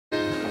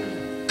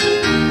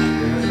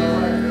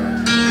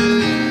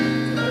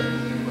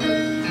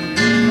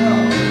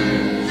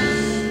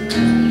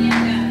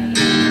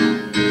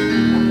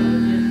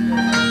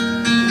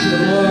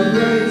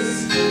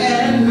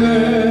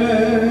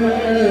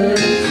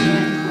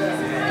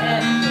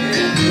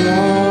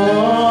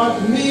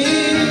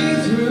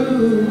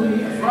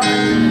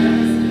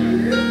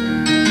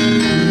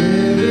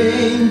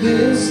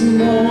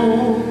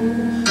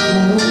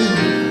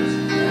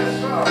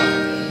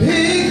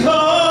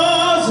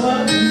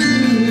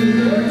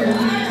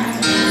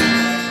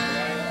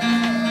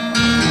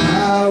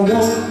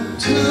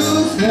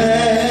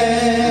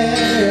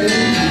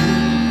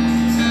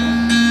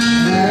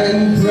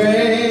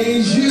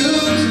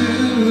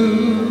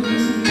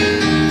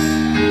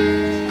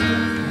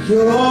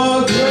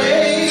Your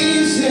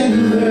grace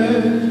and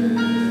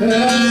mercy,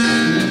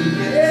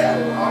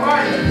 all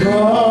right,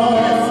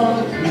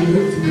 brought me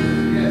through.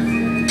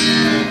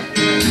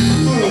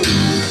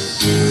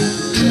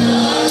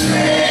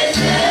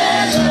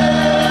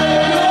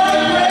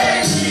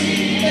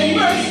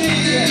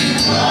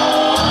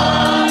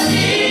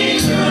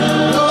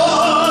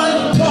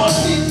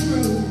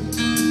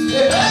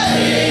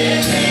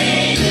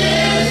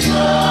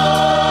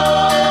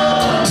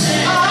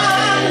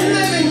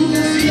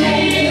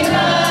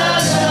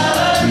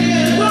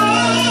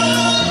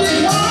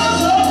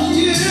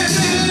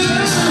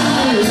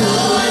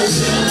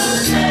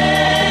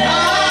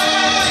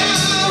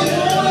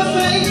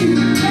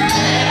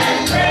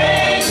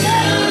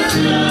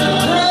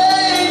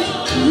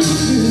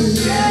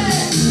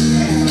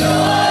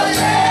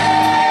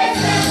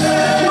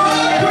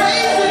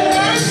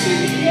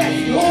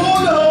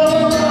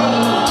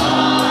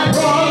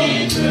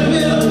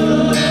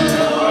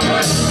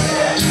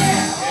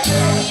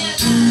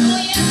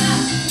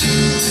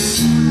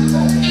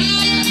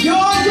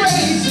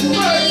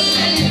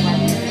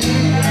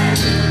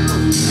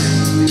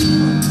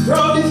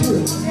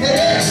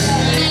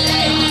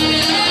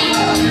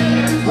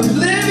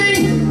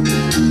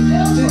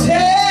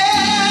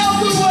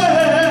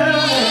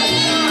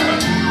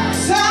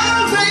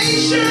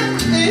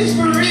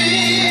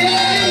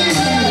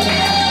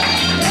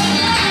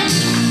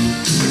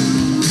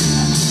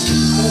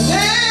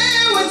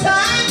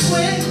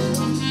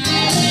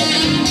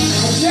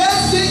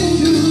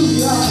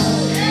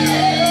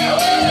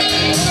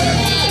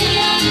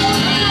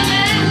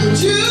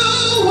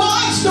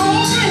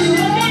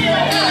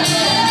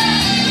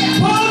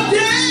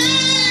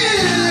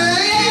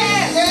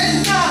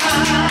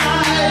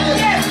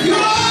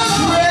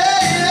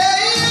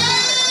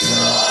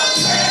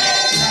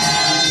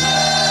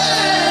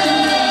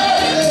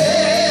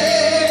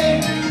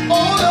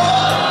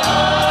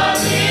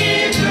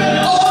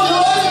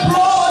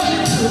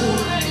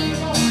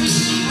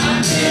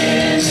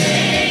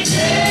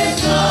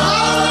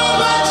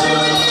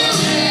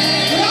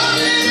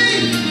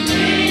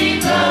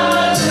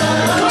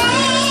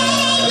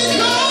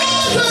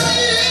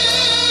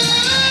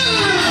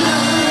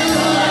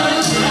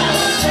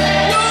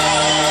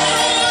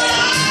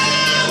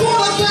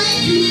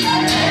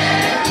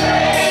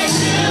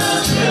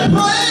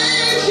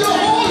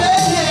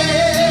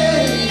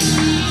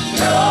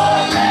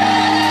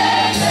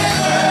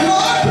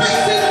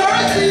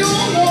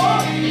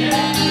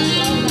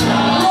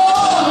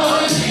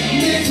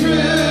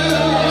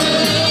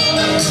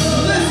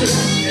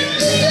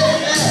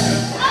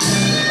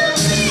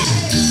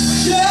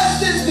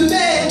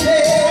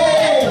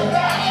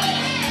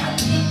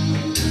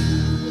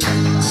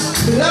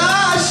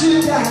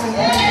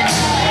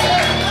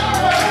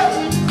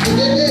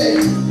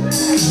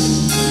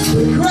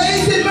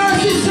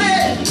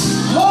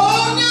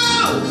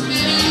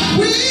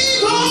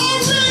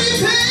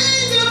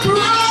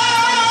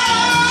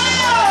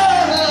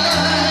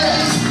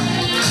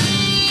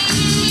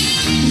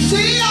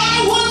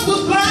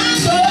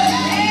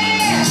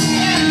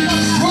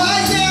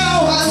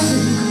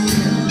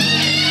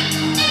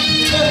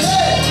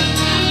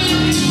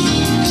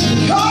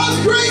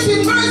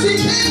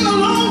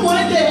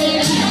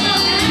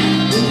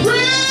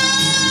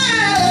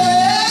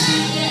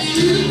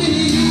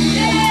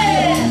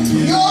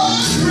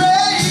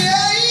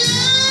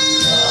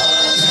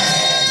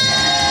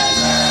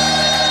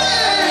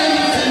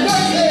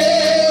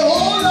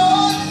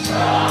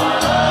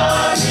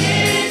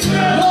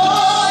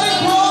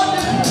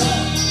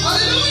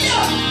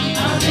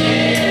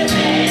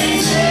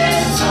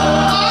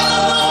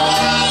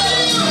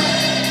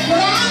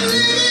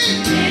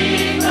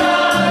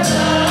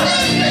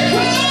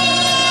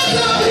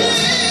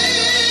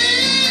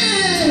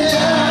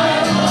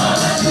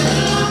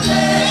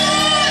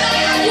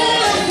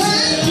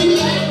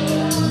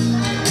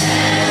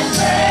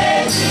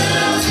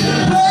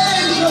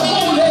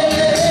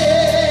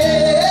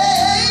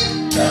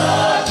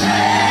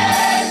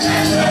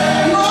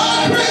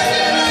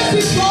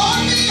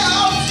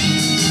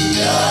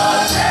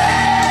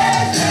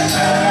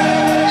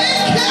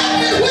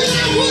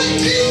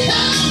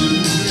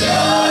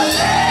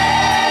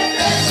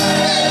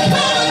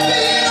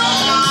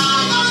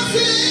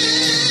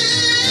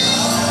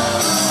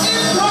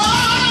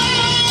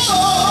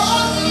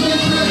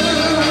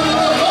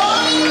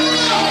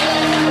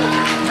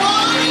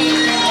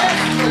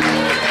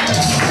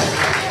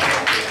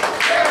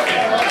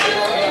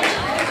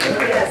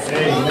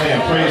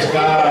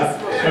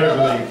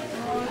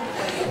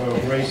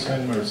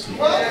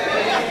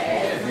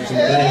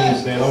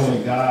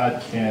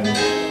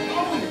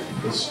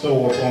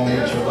 Bestow upon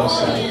each of us.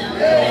 So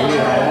we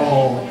are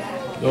all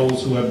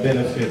those who have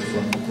benefited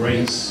from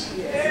grace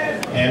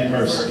and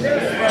mercy.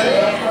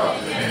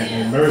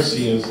 And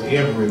mercy is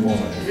every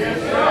morning.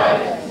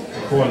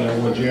 According to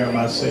what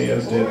Jeremiah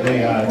says, that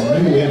they are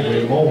new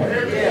every morning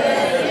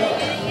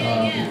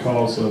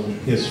because of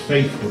his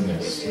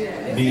faithfulness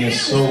being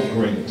so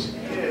great.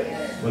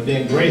 But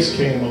then grace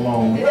came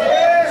along,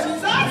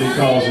 and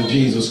because of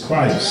Jesus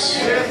Christ.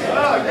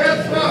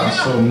 And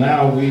so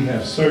now we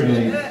have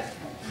certainly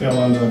fell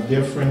under a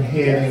different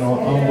heading or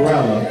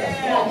umbrella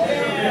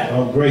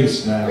of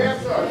grace now.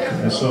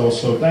 And so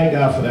thank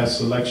God for that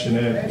selection.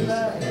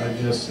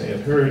 I just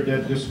had heard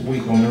that this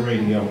week on the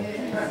radio.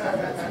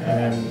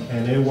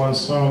 And it wasn't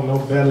sung no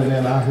better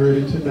than I heard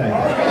it today.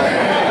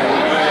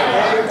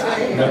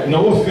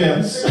 No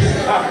offense.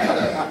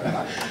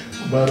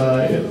 But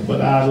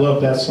I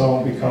love that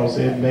song because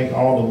it make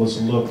all of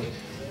us look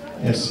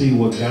and see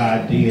what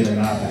God did in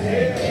our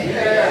behalf.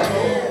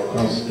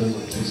 Because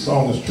the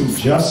song is true.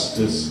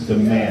 Justice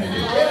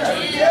demanded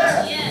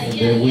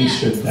that we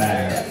should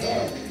die.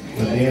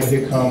 But then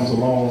here comes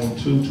along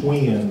two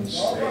twins.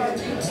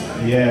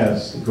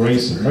 Yes,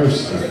 grace and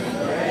mercy.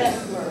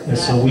 And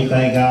so we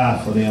thank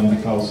God for them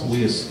because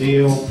we are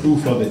still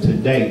proof of it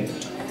today.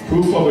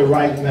 Proof of it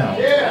right now.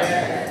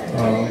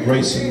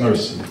 Grace and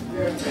mercy.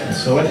 And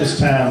so at this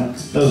time,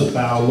 let us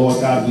bow. Lord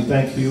God, we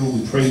thank you.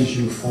 We praise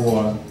you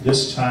for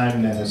this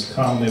time that has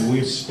come, that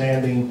we're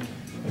standing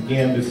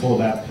again before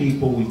thy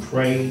people. We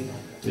pray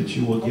that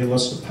you will give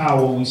us the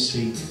power we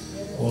seek.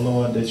 Oh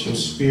Lord, that your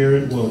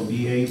spirit will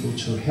be able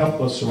to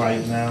help us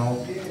right now,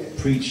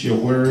 preach your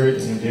word,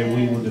 and that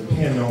we will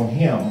depend on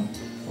him,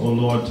 oh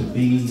Lord, to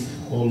be,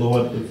 oh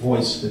Lord, the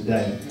voice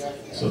today.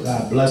 So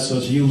God bless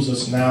us, use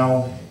us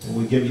now, and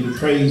we give you the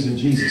praise in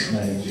Jesus'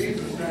 name.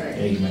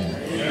 Amen.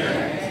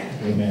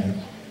 Amen.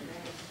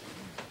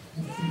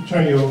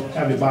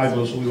 Have your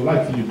Bibles. We would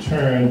like for you to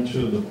turn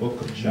to the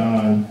book of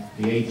John,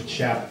 the 8th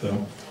chapter.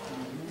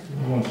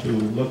 We want to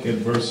look at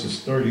verses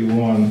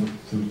 31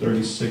 through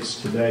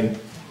 36 today.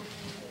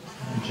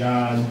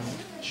 John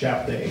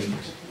chapter 8,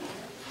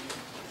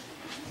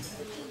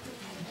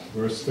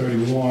 verse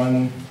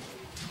 31,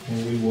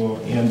 and we will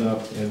end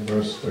up at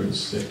verse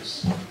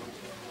 36.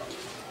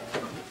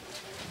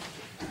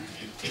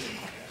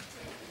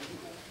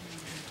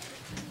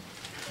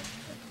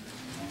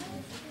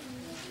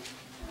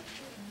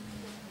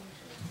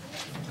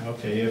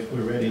 Okay, if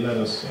we're ready, let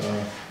us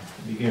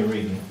begin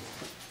reading.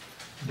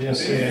 Then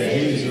said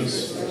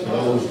Jesus to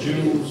those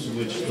Jews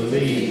which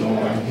believed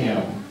on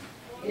him,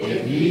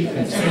 if ye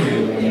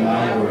continue in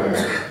my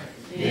word,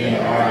 then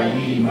are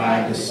ye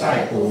my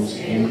disciples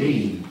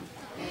indeed,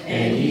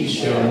 and ye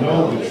shall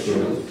know the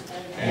truth,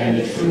 and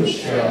the truth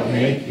shall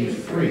make you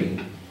free.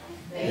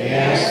 They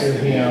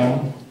answered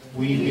him,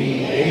 we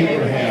be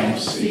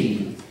Abraham's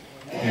seed,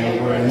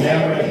 and were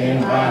never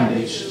in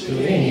bondage to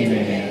any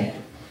man.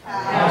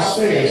 How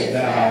sayest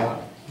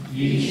thou,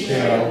 ye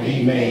shall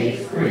be made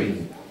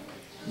free?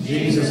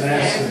 Jesus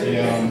answered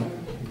them,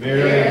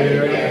 verily,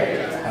 verily,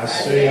 I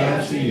say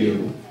unto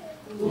you,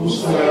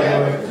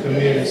 whosoever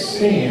committeth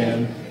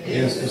sin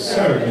is the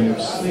servant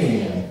of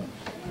sin.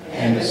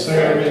 And the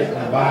servant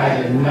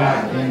abideth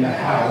not in the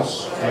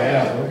house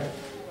forever,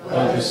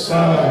 but the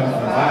Son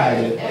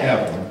abideth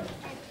ever.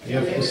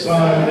 If the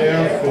Son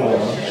therefore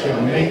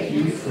shall make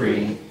you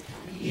free,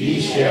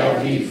 ye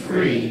shall be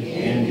free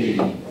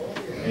indeed.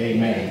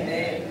 Amen.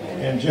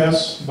 And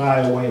just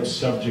by way of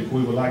subject,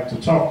 we would like to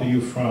talk to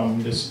you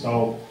from this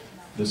thought: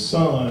 the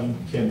Son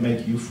can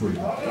make you free.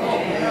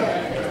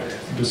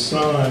 The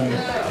Son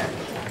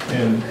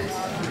can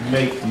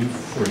make you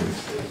free.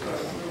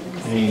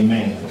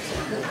 Amen.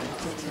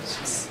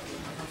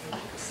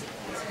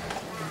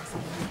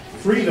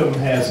 Freedom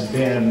has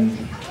been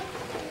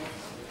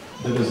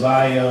the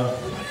desire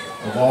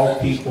of all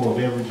people of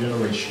every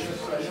generation.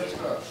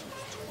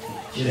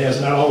 It has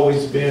not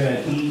always been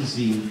an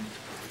easy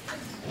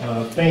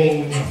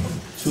thing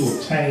to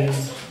obtain.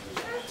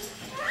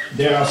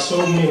 There are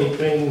so many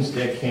things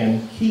that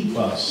can keep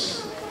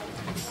us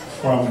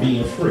from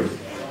being free.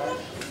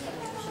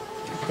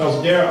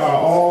 Because there are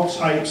all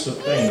types of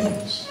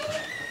things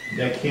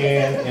that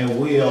can and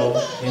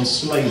will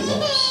enslave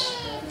us.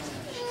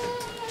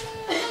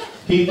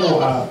 People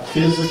are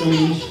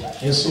physically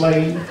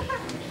enslaved.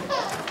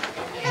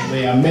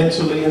 They are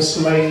mentally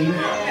enslaved.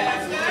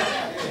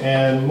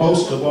 And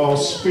most of all,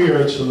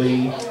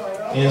 spiritually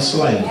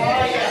enslaved.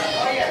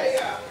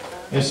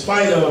 In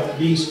spite of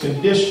these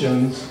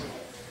conditions,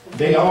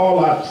 they all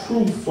are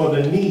proof for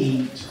the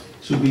need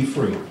to be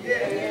free.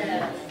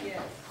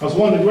 Because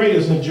one of the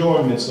greatest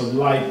enjoyments of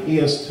life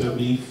is to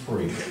be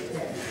free.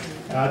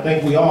 And I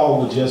think we all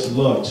would just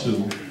love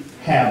to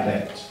have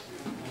that.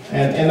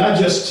 And not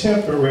just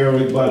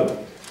temporary,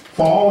 but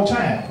for all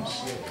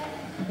times.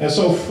 And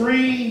so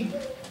free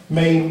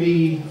may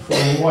be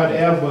from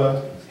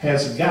whatever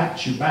has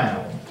got you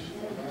bound.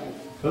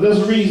 So there's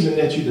a reason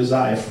that you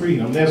desire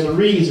freedom. There's a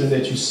reason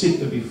that you seek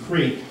to be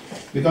free,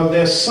 because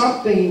there's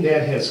something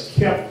that has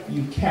kept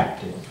you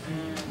captive.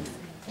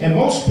 And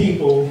most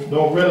people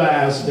don't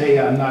realize they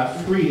are not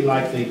free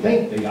like they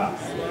think they are.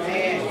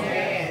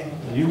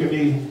 You can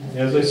be,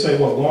 as they say,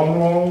 going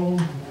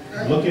wrong,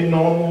 looking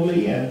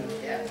normally, and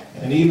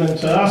even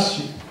to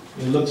us,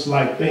 it looks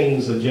like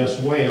things are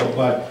just well.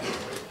 But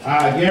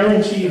I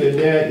guarantee that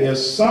there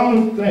is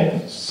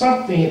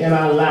something in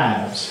our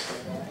lives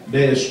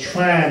that is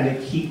trying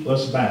to keep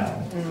us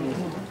bound.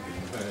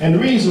 And the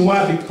reason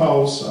why,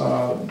 because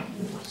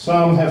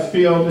Some have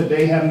felt that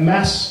they have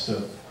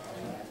mastered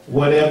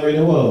whatever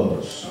it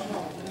was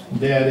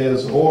that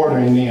is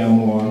ordering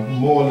them or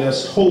more or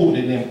less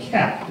holding them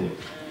captive.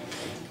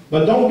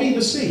 But don't be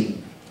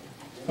deceived,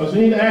 because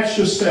you need to ask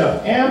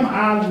yourself, am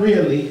I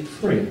really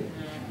free?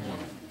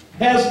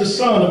 Has the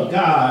Son of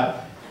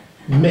God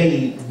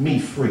made me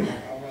free?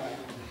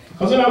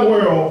 Because in our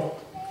world,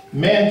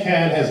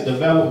 mankind has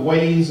developed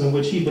ways in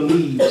which he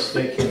believes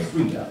they can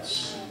free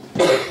us.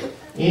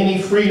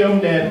 Any freedom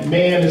that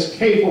man is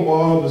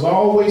capable of is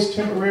always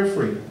temporary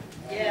freedom.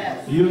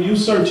 Yes. You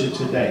search it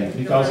today,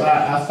 because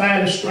I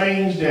find it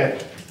strange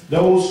that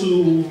those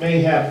who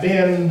may have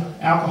been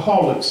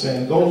alcoholics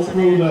and go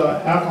through the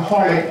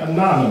Alcoholic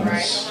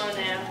Anonymous,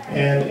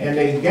 and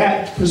they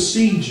got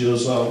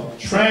procedures of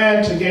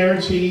trying to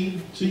guarantee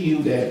to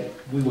you that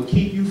we will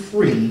keep you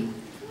free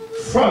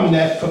from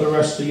that for the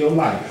rest of your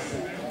life.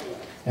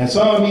 And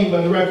some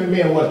even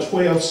recommend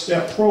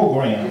 12-step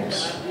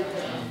programs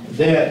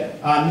that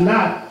are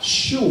not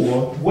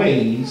sure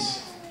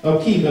ways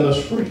of keeping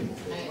us free.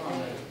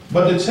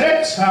 But the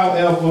text,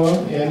 however,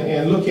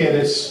 and look at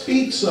it,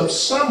 speaks of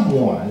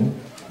someone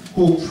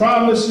who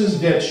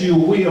promises that you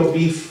will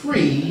be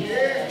free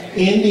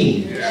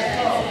indeed.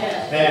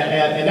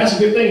 And that's a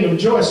good thing to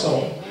rejoice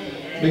on,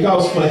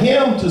 because for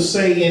him to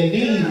say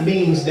indeed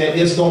means that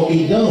it's going to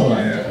be done.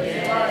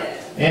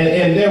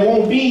 And there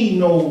won't be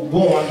no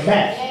going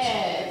back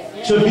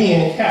to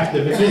being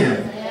captive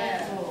again.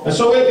 And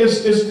so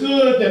it's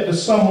good that the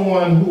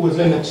someone who is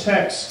in the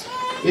text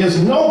is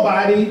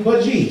nobody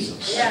but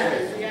Jesus.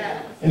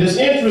 And it's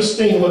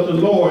interesting what the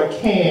Lord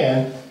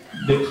can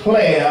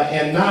declare,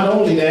 and not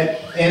only that,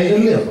 and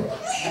deliver.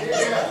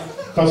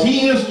 Because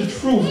he is the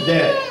truth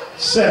that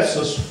sets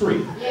us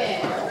free.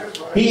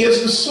 He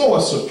is the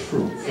source of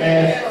truth.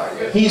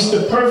 And he's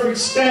the perfect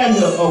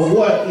standard of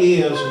what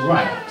is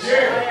right.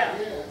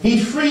 He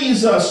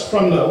frees us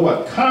from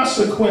the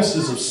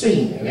consequences of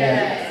sin,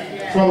 and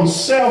from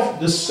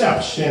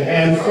self-deception,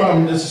 and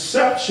from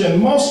deception,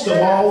 most of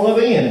all, of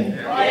the enemy.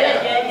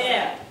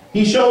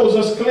 He shows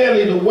us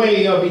clearly the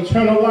way of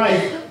eternal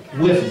life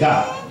with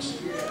God.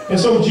 And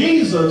so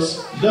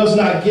Jesus does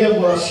not give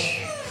us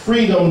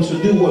freedom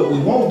to do what we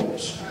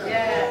want.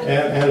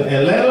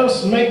 And let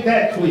us make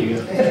that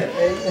clear.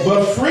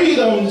 But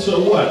freedom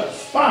to what?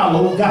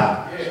 Follow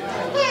God.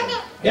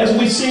 As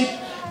we seek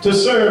to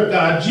serve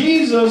God,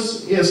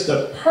 Jesus is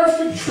the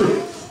perfect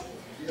truth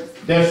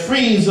that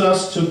frees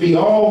us to be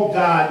all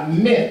God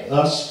meant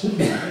us to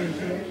be.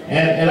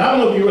 And I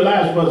don't know if you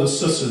realize, brothers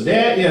and sisters,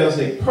 there is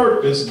a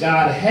purpose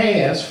God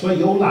has for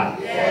your life.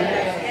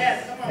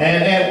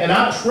 And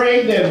I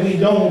pray that we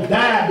don't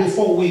die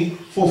before we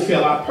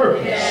fulfill our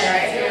purpose.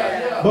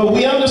 But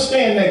we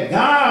understand that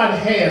God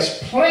has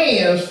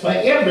plans for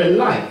every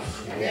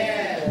life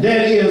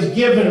that is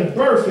given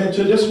birth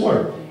into this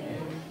world.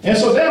 And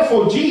so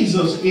therefore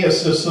Jesus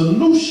is the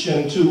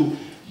solution to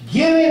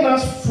getting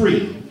us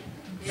free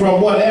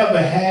from whatever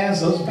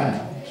has us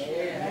bound.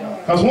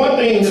 Because one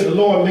thing that the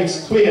Lord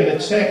makes clear in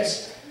the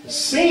text,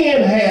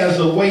 sin has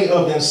a way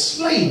of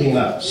enslaving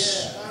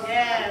us,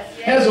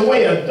 has a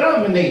way of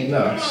dominating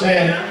us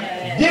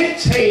and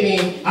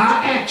dictating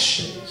our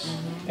actions.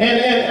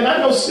 And I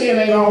know sin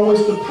ain't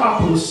always the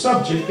popular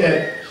subject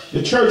that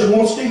the church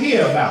wants to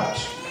hear about.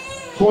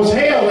 Of course,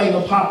 hell ain't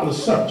a popular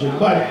subject,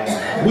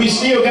 but we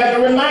still got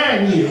to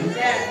remind you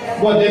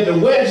that the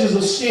wages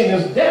of sin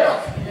is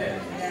death.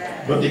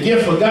 But the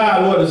gift of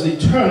God, is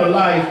eternal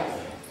life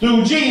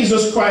through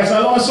Jesus Christ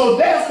our Lord. So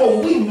therefore,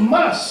 we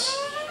must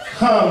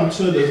come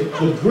to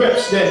the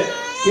grips that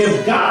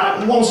if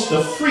God wants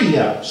to free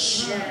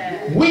us,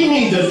 we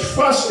need to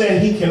trust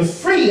that he can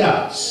free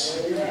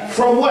us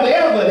from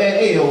whatever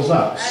that ails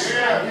us.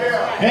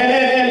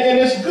 And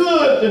it's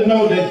good to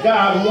know that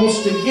God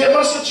wants to give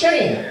us a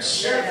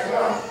chance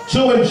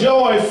to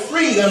enjoy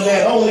freedom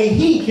that only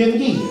he can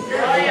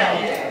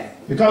give.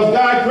 Because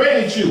God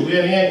created you,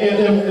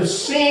 and if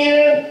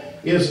sin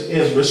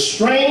is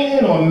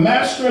restraining or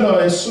mastering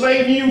or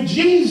enslaving you,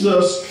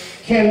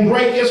 Jesus can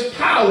break his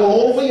power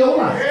over your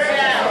life.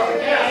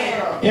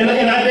 And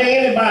I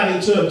dare anybody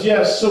to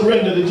just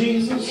surrender to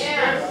Jesus.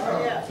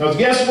 Because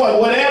guess what?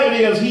 Whatever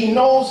it is, he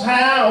knows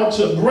how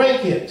to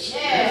break it.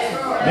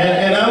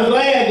 And I'm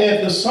glad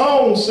that the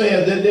song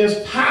says that there's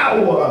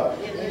power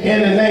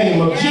in the name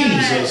of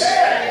Jesus.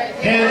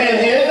 And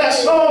in that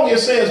song it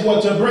says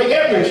to break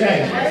every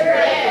chain.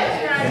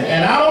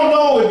 And I don't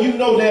know if you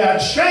know there are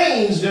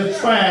chains that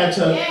try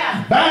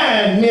to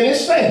bind many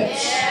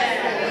saints.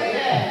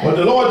 But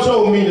the Lord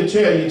told me to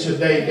tell you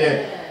today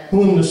that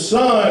whom the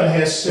Son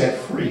has set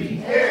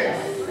free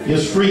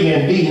is free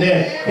indeed.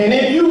 And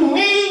if you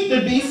need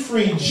to be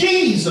free,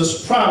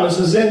 Jesus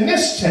promises in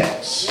this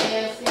text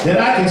that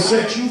I can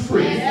set you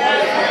free.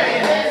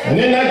 And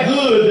isn't that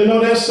good to know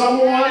there's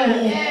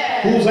someone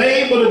who's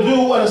able to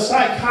do what a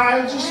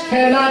psychiatrist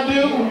cannot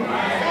do,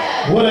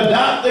 what a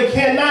doctor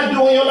cannot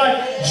do in your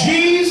life?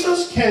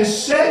 Jesus can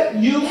set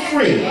you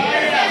free.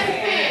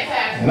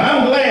 And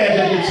I'm glad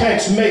that the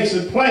text makes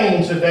it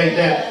plain today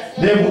that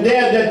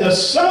that the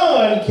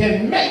Son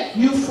can make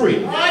you free.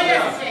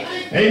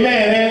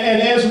 Amen.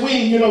 And as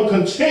we,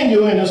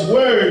 continue in His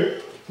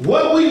Word,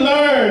 what we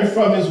learn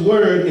from His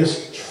Word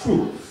is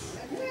truth.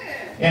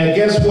 And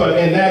guess what?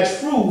 And that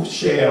truth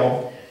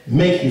shall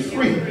make you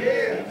free.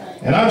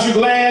 And aren't you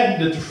glad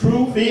the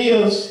truth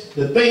is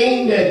the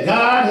thing that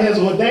God has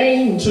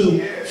ordained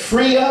to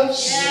free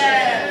us?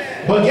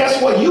 But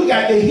guess what? You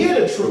got to hear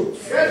the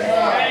truth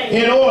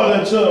in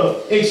order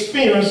to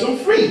experience some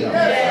freedom.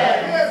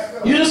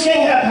 You just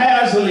can't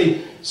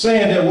haphazardly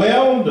saying that,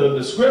 well,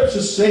 the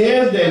scripture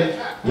says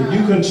that if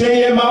you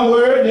continue in my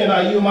word, then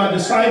are you my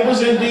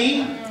disciples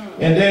indeed?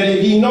 And that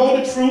if you know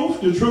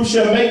the truth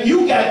shall make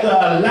you. Got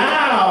to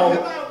allow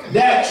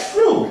that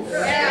truth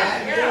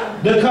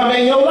to come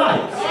in your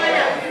life.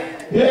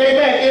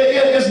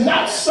 Amen. It's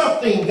not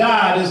something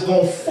God is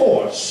going to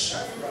force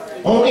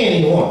on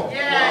anyone.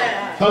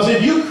 Because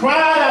if you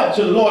cry out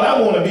to the Lord, I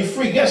want to be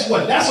free, guess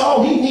what? That's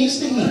all He needs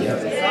to hear.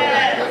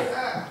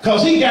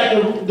 Because He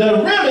got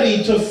the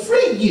remedy to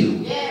free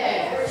you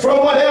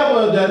from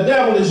whatever the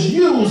devil is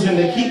using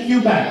to keep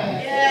you bound.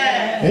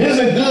 And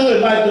isn't it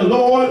good like the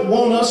Lord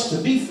wants us to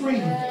be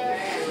free?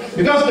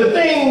 Because the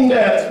thing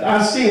that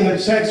I see in the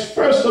text,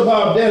 first of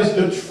all, there's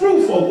the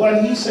truth of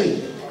what He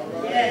said.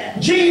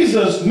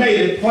 Jesus made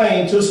it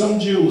plain to some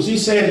Jews. He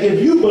said,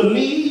 if you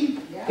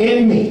believe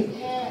in me,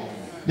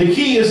 the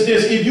key is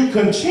this: if you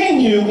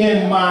continue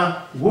in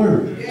my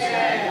word.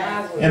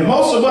 And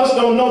most of us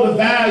don't know the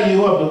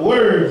value of the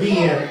word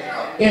being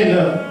in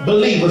the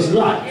believer's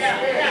life.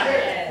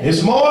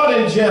 It's more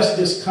than just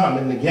this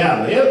coming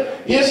together.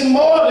 It's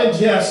more than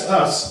just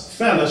us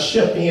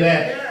fellowshipping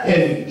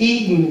and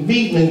eating,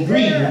 beating, and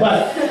greeting.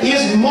 But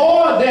it's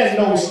more than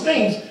those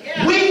things.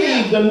 We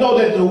need to know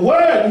that the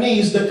word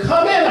needs to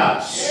come in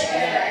us.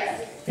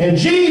 And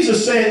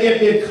Jesus said,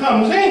 if it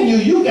comes in you,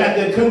 you got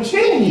to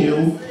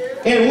continue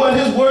in what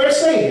His word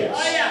says.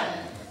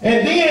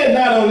 And then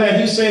not only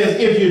that, He says,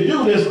 if you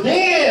do this,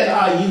 then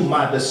are you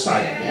my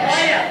disciples.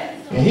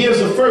 And here's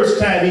the first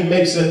time He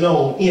makes it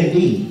known,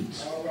 indeed.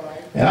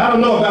 And I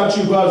don't know about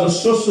you, brothers and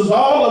sisters,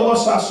 all of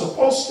us are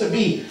supposed to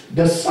be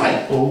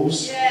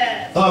disciples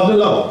of the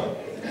Lord.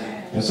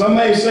 And some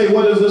may say,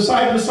 what is a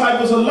disciple?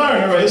 Disciple is a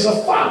learner, it's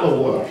a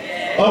follower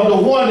of the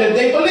one that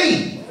they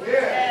believe.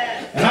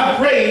 And I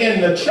pray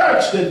in the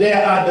church that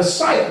there are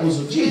disciples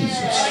of Jesus.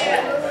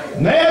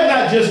 And they're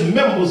not just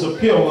members of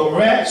Pilgrim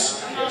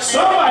ranks.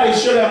 Somebody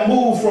should have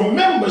moved from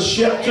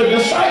membership to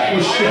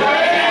discipleship.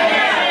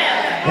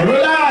 And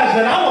realize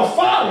that I'm a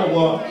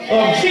follower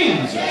of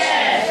Jesus.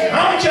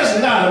 I'm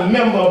just not a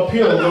member of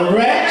Pilgrim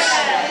ranks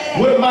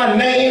with my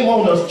name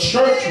on a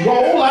church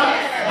roll.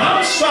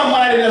 I'm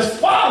somebody that's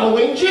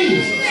following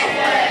Jesus.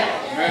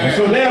 And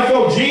so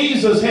therefore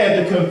Jesus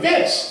had to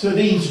convince to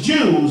these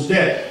Jews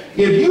that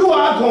if you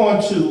are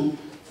going to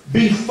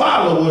be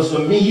followers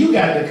of me, you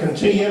got to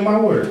continue in my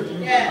word.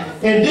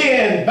 And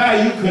then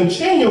by you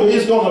continue,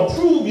 it's going to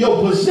prove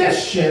your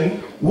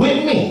position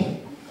with me.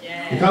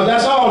 Because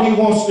that's all He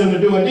wants them to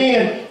do. And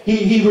then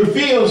he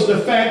reveals the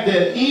fact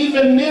that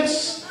even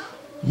this,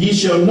 ye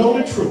shall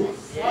know the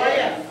truth.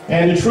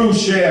 And the truth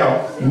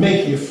shall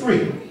make you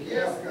free.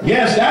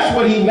 Yes, that's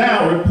what He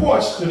now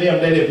reports to them,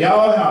 that if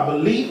y'all are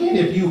believing,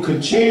 if you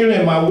continue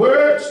in my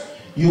words,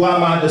 you are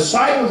my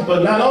disciples.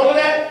 But not only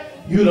that,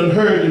 you done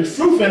heard the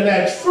truth, and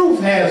that truth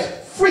has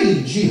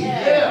freed you.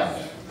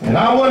 And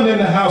I wonder in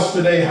the house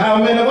today, how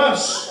many of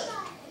us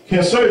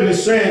can certainly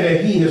say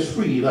that He has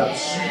freed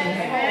us?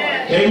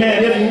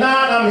 Amen. If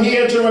not, I'm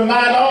here to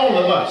remind all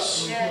of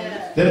us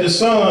that the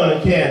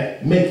Son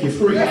can make you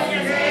free.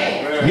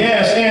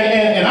 Yes,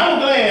 and I'm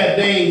glad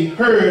they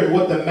heard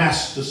what the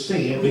Master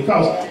said,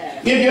 because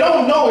if you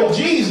don't know it,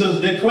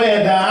 Jesus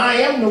declared that I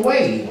am the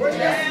way.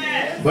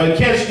 But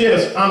catch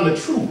this, I'm the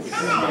truth.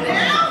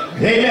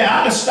 Amen.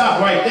 I can stop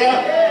right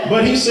there.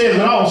 But He says,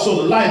 and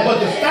also the life. But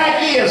the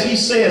fact is, He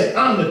says,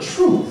 I'm the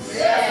truth.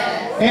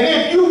 And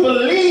if you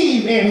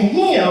believe in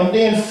Him,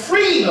 then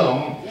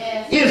freedom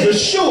is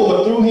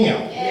assured through Him.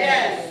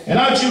 And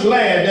aren't you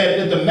glad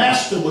that the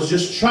Master was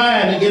just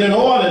trying to get an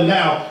order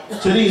now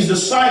to these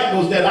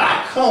disciples that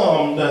I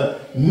come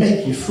to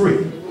make you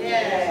free?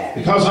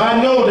 Because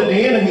I know that the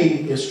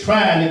enemy is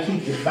trying to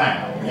keep you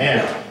bound.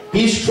 And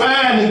he's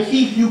trying to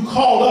keep you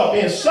caught up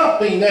in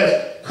something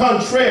that's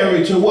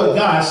contrary to what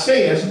God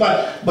says.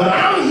 But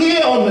I'm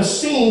here on the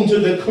scene to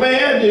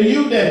declare to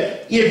you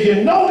that if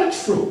you know the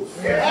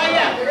truth,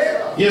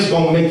 it's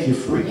going to make you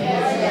free.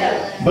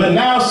 But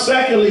now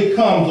secondly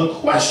comes the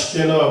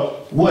question of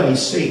what He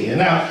said.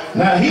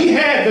 Now He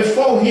had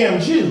before Him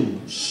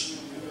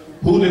Jews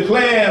who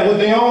declared with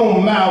their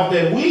own mouth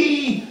that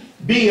we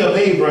be of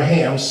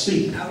Abraham's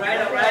seed. All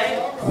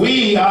right.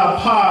 We are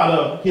part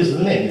of his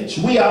lineage.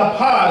 We are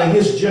part of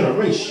his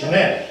generation.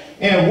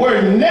 And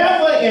we're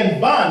never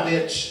in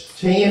bondage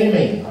to any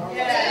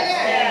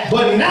man.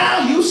 But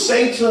now you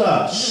say to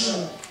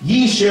us,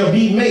 ye shall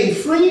be made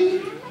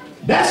free.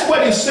 That's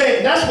what He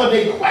said. That's what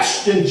they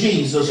questioned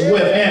Jesus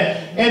with.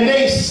 And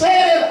they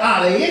said it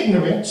out of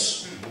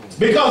ignorance.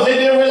 because they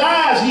didn't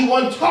realize he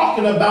wasn't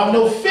talking about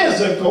no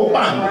physical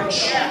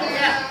bondage.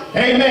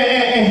 Amen.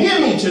 And hear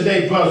me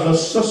today, brothers and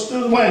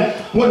sisters.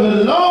 When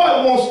the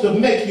Lord wants to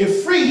make you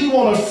free, he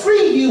wants to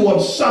free you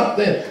of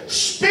something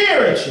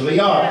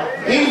spiritually or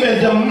even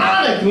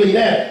demonically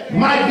that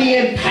might be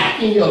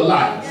impacting your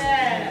life.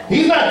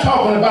 He's not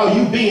talking about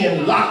you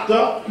being locked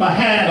up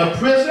behind a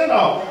prison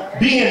or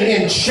being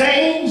in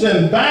chains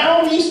and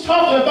bound. He's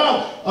talking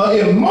about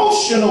an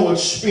emotional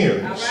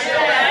experience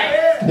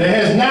that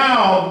has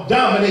now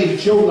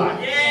dominated your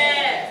life.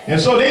 And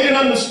so they didn't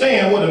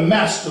understand where the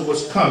master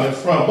was coming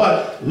from.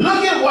 But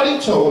look at what he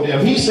told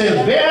them. He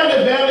said,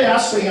 verily, verily, I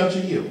say unto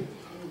you,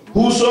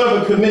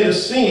 whosoever committeth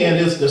sin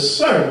is the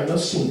servant of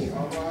sin.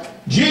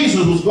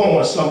 Jesus was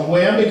going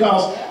somewhere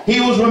because he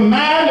was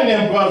reminding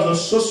them, brothers and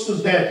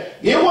sisters, that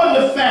it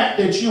wasn't the fact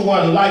that you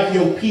weren't like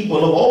your people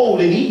of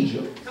old in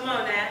Egypt. Come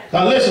on now.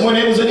 Now listen, when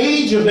they was in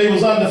Egypt, they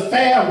was under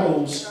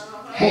Pharaoh's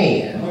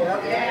hand.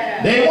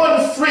 They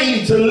weren't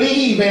free to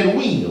leave at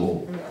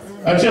will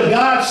until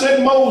God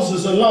sent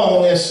Moses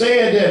along and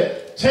said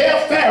that,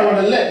 tell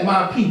Pharaoh to let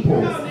my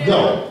people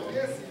go.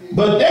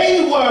 But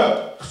they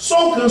were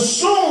so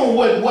consumed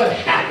with what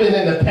happened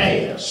in the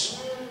past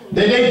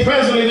that they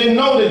presently didn't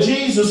know that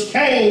Jesus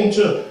came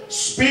to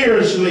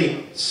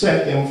spiritually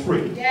set them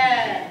free.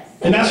 Yes.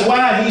 And that's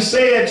why he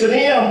said to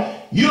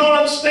them, you don't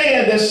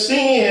understand that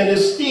sin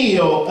is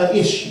still an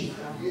issue.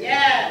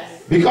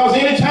 Yes. Because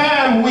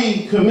anytime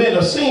we commit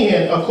a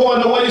sin,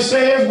 according to what he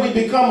says, we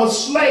become a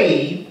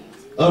slave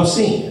of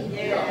sin.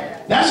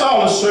 Yeah. That's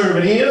all a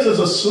servant is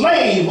a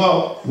slave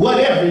of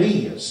whatever it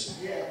is.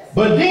 Yes.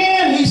 But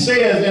then he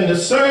says, and the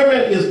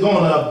servant is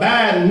going to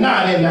abide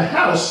not in the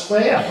house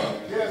forever.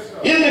 Yes,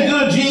 isn't it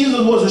good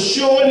Jesus was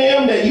assuring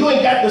them that you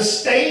ain't got to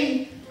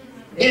stay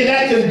in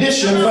that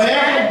condition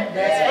forever?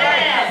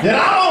 Yes. That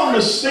I'm on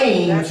the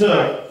scene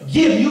to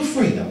give you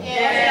freedom.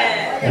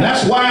 Yes. And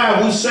that's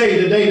why we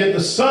say today that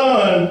the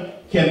Son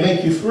can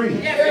make you free.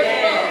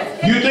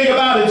 Yes. You think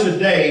about it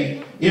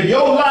today. If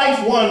your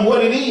life wasn't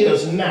what it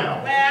is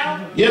now,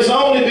 it's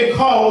only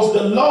because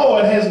the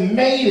Lord has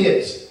made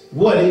it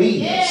what it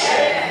is.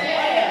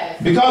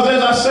 Yes. Because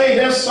as I say,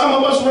 there's some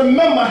of us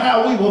remember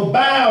how we were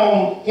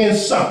bound in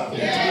something.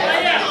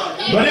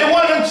 Yes. But it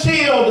wasn't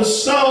until the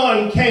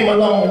Son came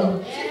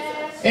along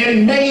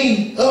and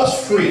made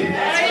us free.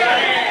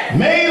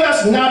 Made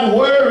us not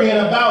worrying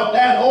about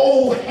that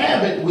old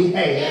habit we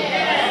had.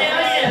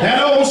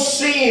 That old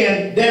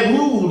sin that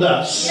ruled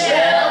us.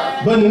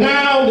 But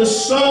now the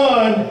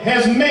Son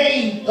has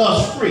made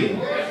us free.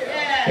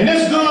 And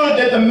it's good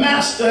that the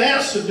Master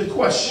answered the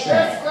question.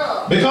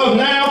 Because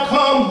now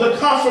comes the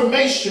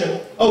confirmation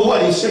of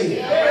what he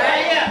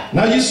said.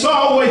 Now you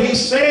saw where he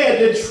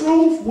said the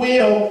truth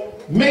will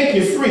make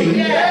you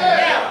free.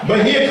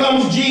 But here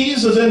comes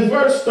Jesus in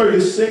verse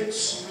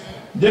 36,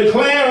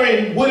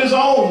 declaring with his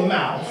own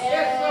mouth,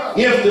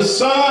 if the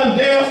Son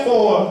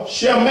therefore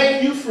shall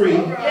make you free,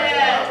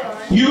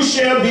 you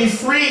shall be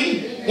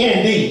free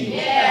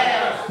indeed.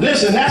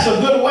 Listen, that's a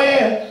good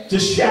way to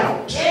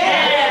shout.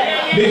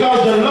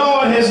 Because the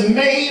Lord has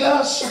made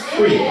us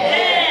free.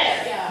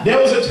 There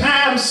was a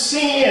time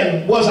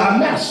sin was our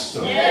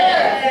master.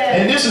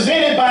 And this is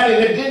anybody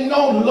that didn't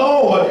know the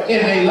Lord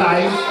in their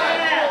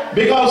life.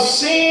 Because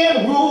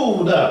sin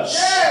ruled us.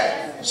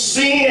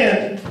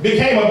 Sin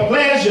became a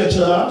pleasure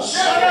to us.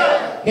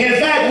 In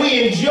fact,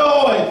 we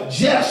enjoyed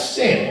just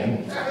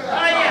sinning.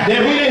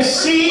 That we didn't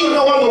see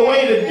no other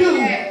way to do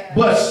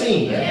but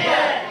sin.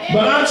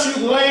 But aren't you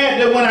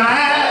glad that when our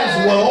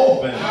eyes were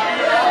open,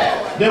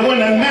 that when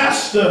the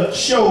Master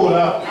showed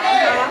up,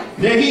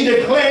 that he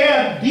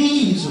declared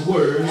these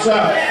words,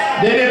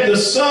 that if the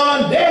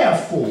Son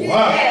therefore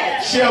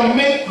shall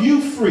make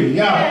you free,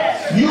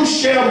 you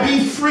shall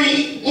be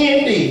free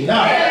indeed.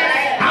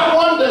 I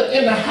wonder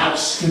in the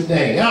house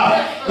today,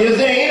 is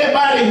there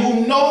anybody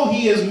who know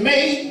he has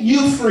made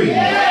you free?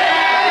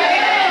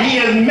 He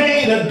has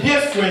made a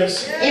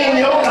difference in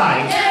your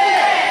life.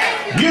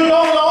 You're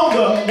no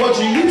longer what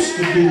you used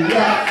to be,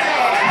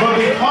 but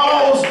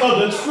because of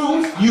the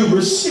truth you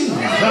received,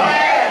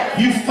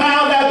 you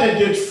found out that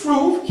the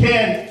truth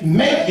can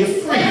make you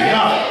free.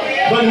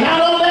 But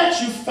not only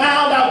that, you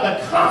found out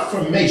the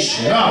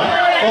confirmation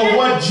of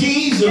what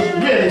Jesus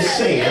really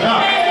said.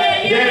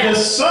 That the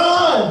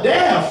Son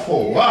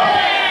therefore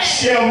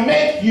shall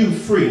make you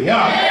free.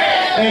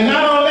 And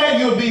not only that,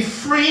 you'll be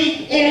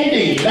free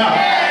indeed.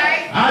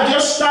 I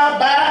just stopped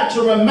by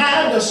to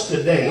remind us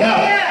today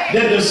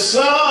that the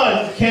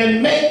Son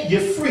can make you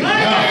free.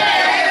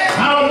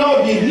 I don't know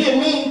if you hear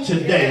me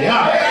today,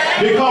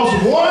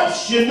 because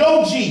once you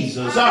know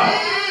Jesus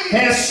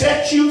has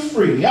set you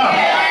free,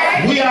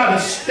 we are to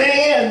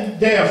stand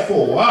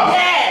therefore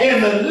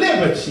in the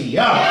liberty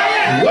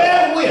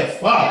wherewith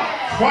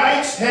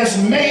Christ has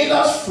made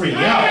us free.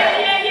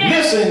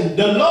 Listen,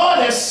 the Lord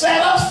has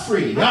set us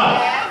free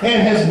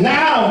and has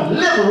now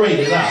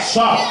liberated us,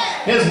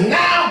 has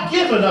now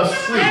given us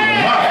freedom.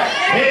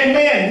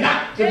 Amen.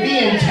 Not to be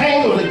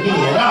entangled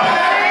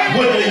again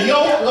with the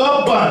yoke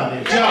of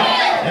bondage.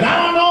 And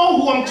I don't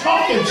know who I'm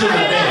talking to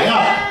today.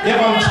 if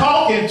I'm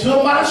talking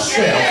to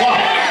myself,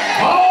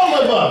 all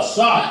of us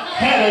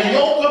had a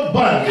yoke of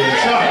bondage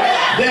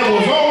that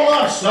was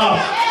on us,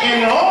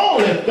 and the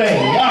only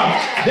thing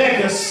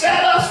that could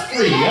set us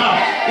free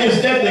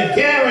is that the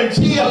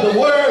guarantee of the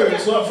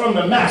words from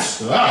the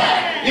Master.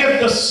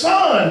 If the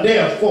Son,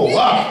 therefore,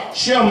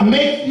 shall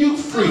make you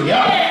free,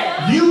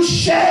 you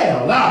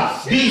shall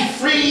be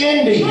free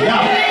indeed.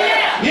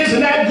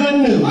 Isn't that good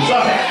news?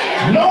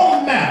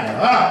 No matter,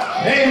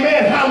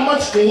 amen, how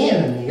much the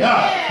enemy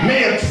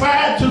may have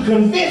tried to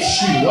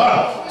convince you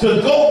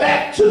to go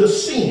back to the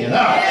sin,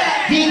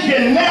 he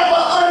can never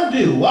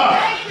undo what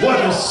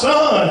the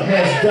Son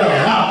has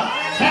done.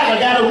 Have I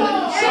got a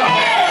witness?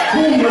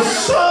 Whom the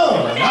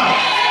Son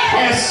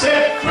has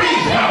set free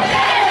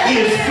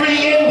is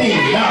free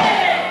indeed.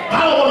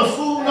 I don't want to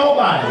fool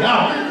nobody,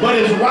 but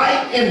it's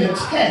right in the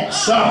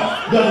text.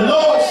 The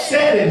Lord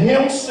said it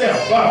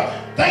himself.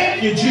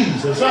 Thank you,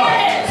 Jesus,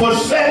 for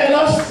setting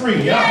us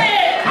free. Our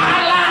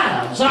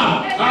lives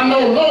are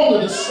no longer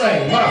the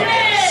same.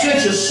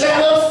 Since you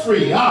set us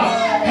free,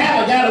 have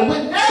I got a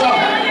witness?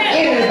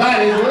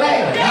 Anybody's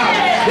glad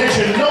that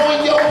you know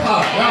in your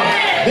heart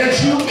that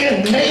you've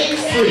been made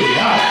free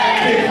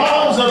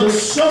because of the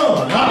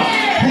Son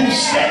who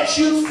set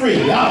you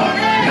free.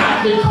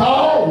 Not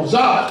because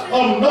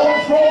of no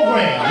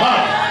program,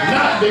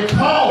 not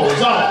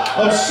because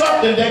of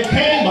something that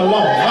came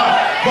along,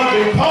 but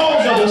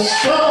because of the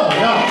Son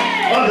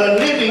of the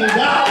living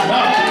God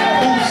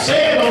who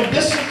said on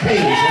this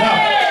occasion,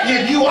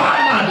 if you are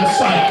my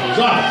disciples,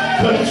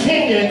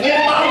 continue in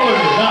my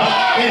word,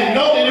 and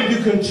know that if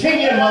you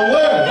continue in my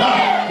word,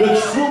 the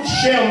truth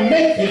shall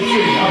make you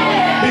free,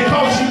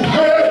 because you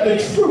heard the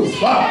truth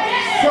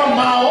from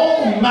my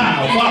own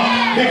mouth,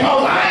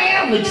 because I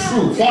am the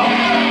truth.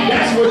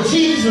 That's what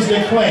Jesus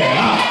declared.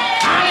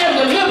 I am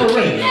the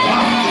liberator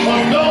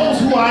of those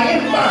who are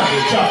in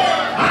bondage.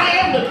 I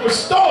am the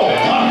restorer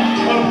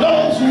of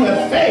those who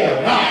have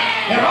failed.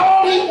 And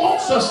all he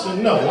wants us to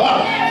know,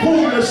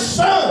 who the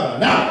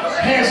Son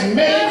has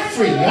made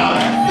free,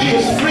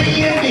 is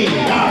free indeed.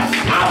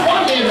 I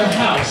wonder in the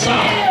house,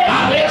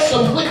 are there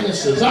some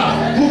witnesses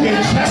who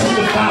can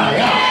testify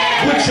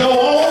with your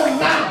own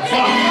mouth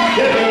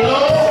that the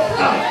Lord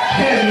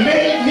has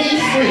made me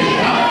free?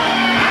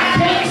 I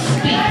can't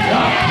speak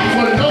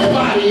for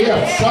nobody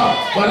else,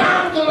 but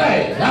I'm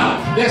glad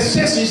that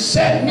since he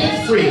set me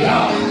free,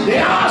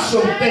 there are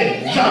some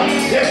things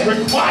that's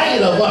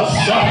required of us.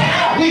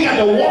 We got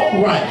to walk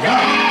right,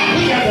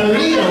 we got to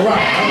live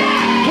right,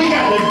 we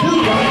got to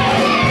do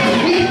right.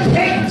 We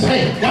can't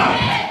take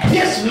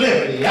this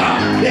liberty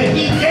that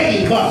he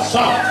gave us,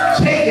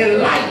 take it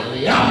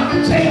lightly,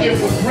 take it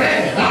for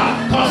granted,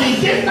 because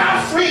he did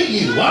not free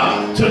you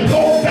to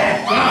go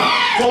back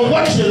for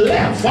what you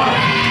left.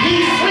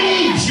 He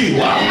freed you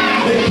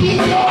to keep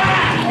your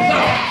eyes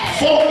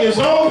focus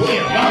on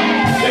him,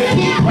 to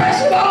keep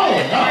pressing on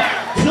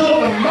to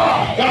the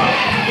mark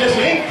that's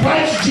in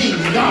Christ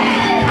Jesus.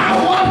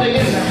 I wonder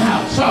in the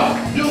house,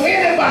 do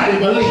anybody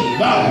believe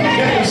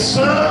that the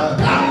Son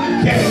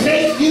can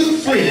make you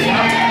free?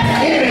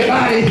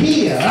 Anybody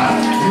here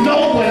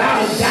know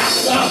without a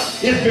doubt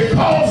it's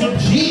because of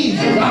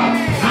Jesus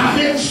I've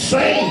been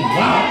saved,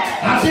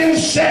 I've been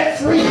set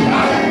free,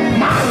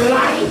 my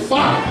life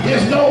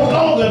is no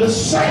longer the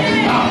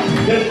same.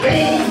 The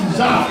things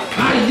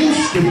I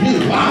used to do,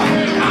 I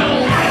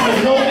don't have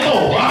it no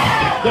more.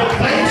 The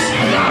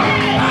places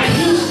I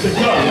used to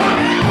go,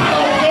 I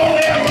don't go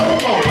there no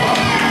more,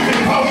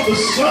 because the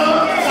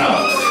Son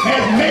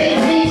has made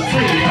me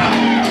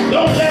free.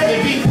 Don't let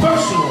it be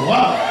personal,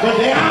 but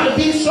there ought to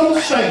be some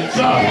saints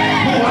who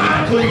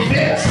are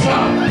convinced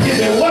if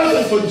it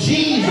wasn't for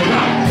Jesus,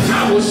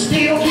 I would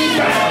still be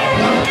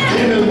bound.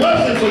 If it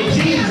wasn't for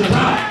Jesus,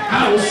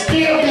 I would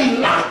still be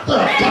locked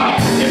up.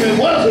 If it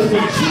wasn't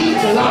for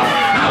Jesus,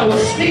 I would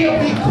still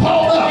be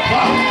caught up.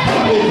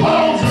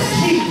 Because of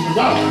Jesus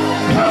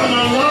coming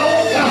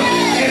along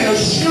and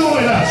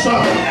assuring us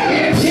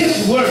in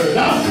his word,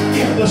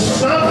 if the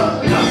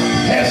Son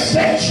has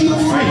set you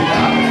free,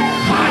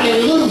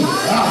 hallelujah,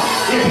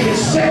 if he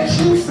set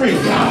you free,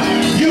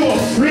 you are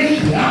free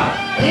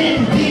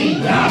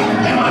indeed.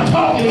 Am I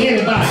talking to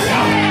anybody?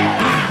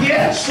 I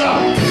guess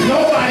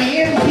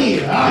nobody in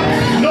here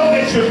know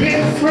that you've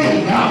been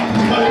free,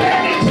 but let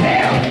me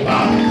tell you,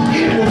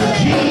 it was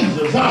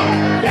Jesus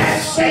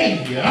that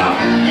Savior,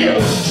 it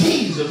was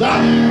Jesus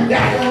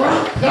that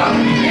rock,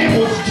 it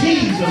was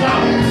Jesus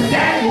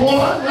that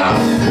one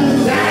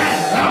who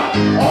died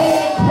on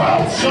the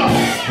cross,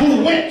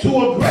 who went to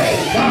a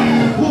grave,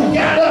 who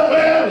got up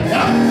early,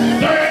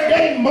 third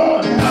day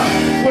morning,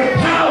 with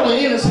power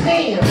in his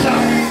hands.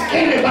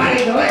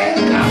 Anybody glad?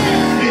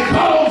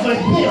 Because of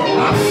him,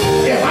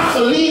 if I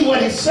believe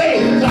what he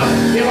says,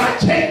 if I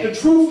take the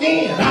truth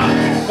in,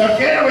 the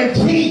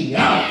guarantee is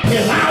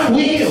I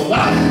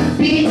will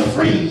be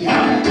free. I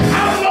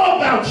don't know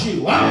about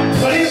you,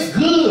 but it's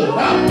good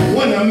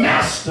when the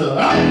Master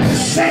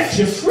sets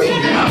you free,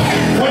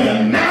 when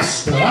the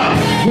Master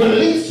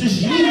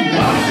releases you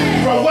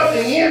from what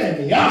the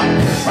enemy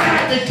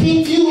tried to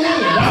keep you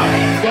in.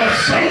 the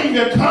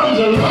Savior comes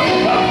along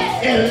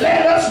and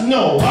let us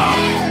know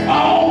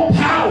all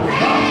power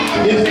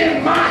is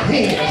in my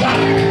hands.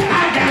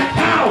 I got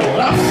power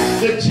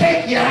to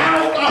take you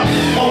out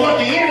of what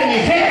the enemy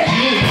had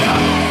you in.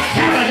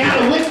 Have I got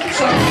a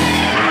witness? I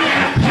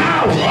got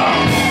power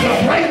to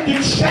break the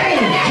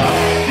chains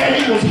that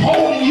he was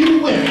holding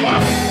you with.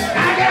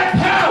 I got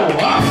power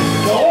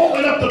to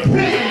open up the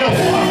prison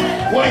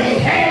door where he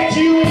had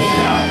you in.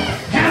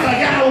 Have I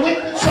got a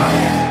witness?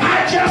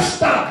 I just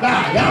stopped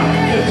by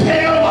to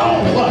tell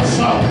all of us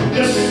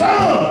the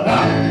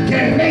Son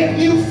can make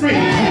you free.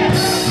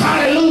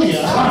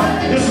 Hallelujah.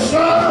 The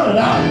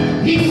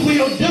Son, he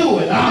will do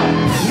it.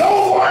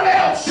 No one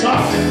else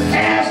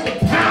has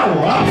the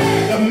power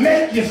to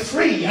make you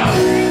free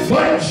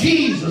but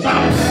Jesus.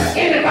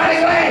 Anybody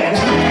glad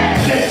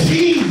that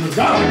Jesus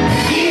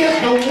is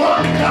the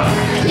one?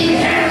 He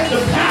has the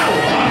power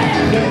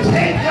to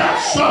take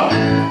us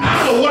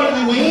out of what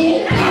we were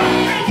in,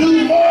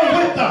 do more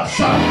with us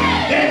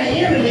than the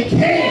enemy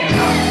can.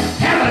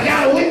 Have I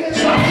got a witness?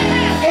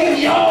 Ain't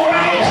you all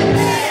right?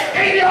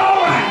 Ain't you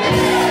all right?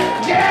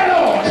 Yeah,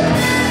 Lord.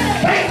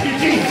 Thank you,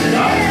 Jesus,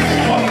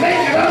 for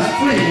making us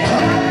free.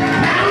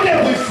 Now that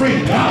we're free,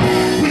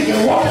 we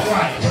can walk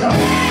right.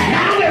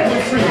 Now that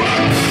we're free,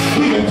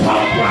 we can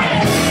talk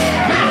right.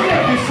 Now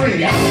that we're free,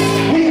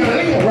 we can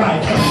live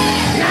right.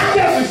 Now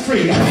that we're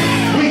free,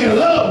 we can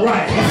love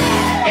right.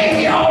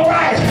 Ain't you all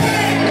right?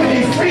 When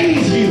he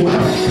frees you,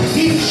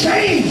 he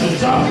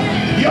changes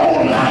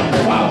your life.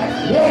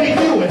 Won't he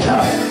do it?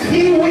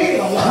 He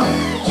will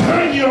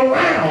turn you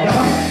around.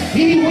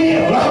 He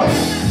will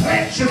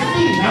plant your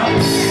feet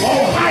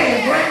on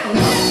higher ground.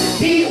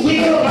 He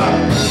will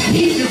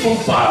keep you from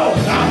falling.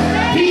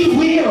 He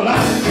will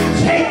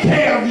take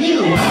care of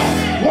you.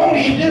 Won't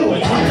he do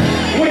it?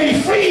 When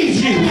he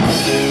frees you,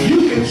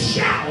 you can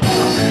shout.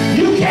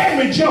 You can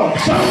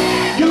rejoice.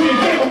 You can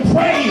give him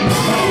praise.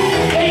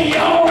 Ain't you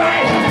all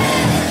right?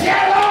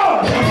 Yeah,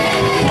 Lord,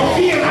 for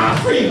being our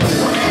freedom.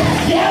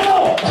 Yeah,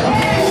 Lord,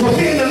 for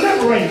being the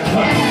liberator,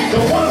 the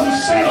one who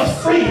set us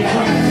free.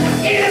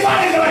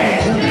 Anybody glad?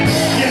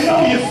 You know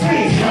you're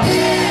free.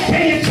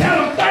 Can you tell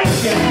him thank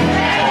you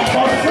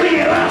for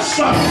freeing us?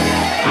 I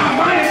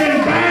might have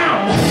been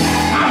bound.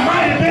 I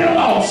might have been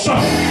lost.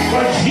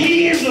 But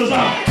Jesus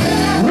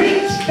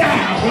reached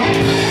down,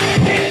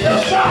 picked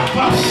us up,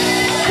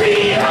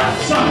 freed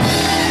us.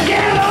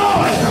 Yeah,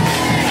 Lord.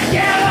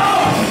 Yeah,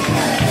 Lord.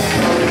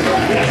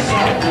 Yes,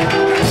 sir.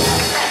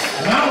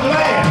 And I'm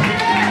glad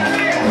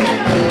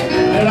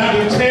that I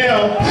can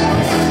tell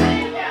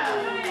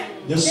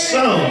the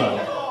Son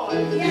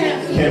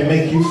can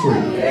make you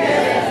free.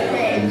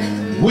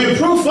 We're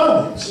proof of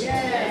it.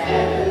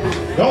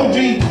 Don't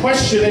be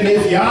questioning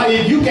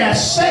if you got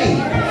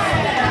saved.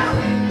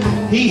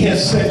 He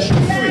has set you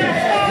free.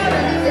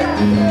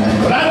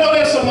 But I know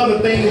there's some other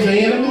things the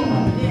enemy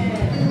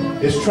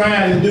is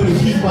trying to do to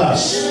keep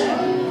us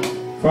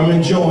from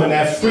enjoying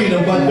that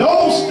freedom. But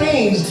those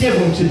things, give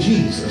them to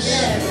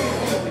Jesus.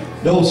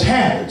 Those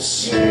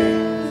habits,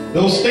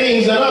 those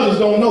things that others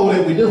don't know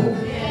that we do,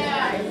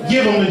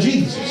 give them to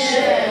Jesus.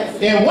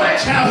 And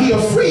watch how he'll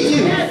free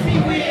you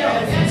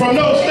from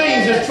those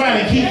things that's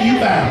trying to keep you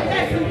bound.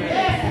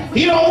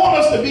 He don't want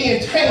us to be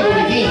entangled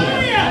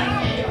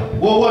again.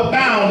 Well, what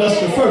bound us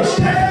the first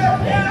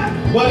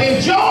time. But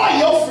enjoy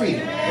your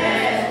freedom.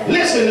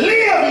 Listen,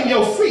 live in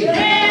your freedom.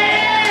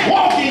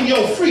 Walk in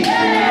your freedom.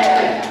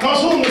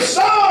 Because whom the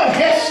Son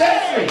has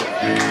set free.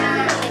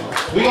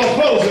 We're going to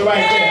close it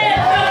right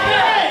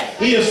there.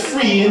 He is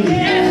free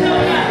indeed.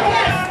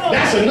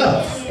 That's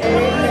enough.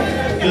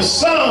 The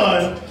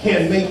Son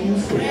can make you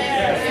free.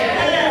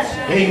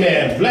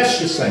 Amen. Bless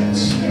you,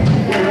 saints.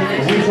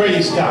 We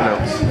praise God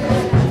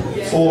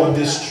for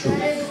this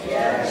truth.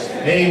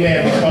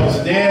 Amen.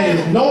 Because there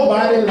is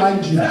nobody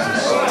like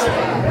Jesus.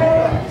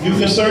 You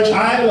can search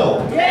high and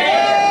low,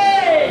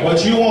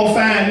 but you won't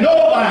find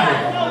nobody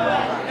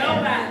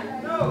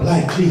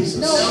like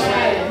Jesus.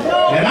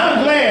 And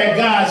I'm glad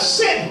God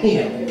sent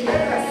him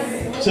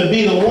to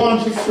be the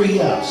one to free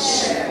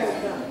us.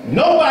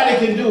 Nobody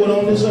can do it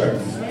on this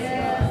earth.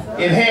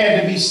 It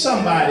had to be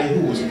somebody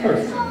who was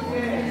perfect,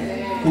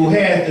 who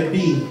had to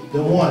be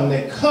the one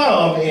that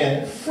come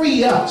and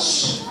free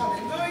us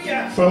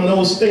from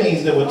those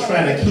things that were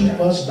trying to keep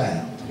us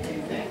bound.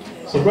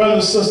 So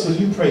brothers and sisters,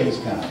 you praise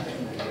God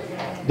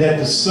that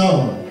the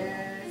Son,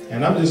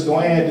 and I'm just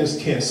going to add this,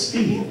 can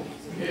still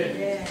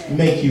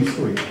make you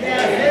free.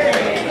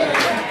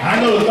 I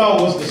know the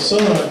thought was the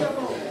Son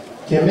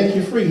can make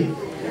you free,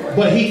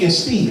 but he can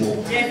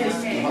still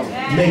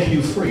make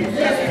you free.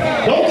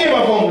 Don't give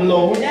up on the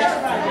Lord.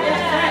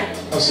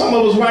 Some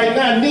of us right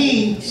now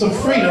need some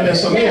freedom in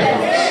some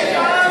areas.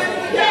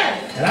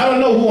 And I don't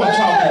know who I'm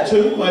talking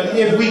to, but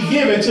if we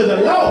give it to the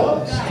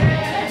Lord,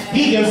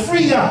 he can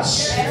free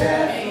us,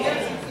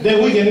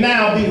 that we can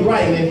now be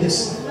right in his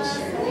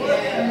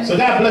sight. So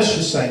God bless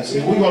you, saints.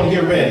 We're going to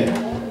get ready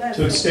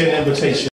to extend an invitation.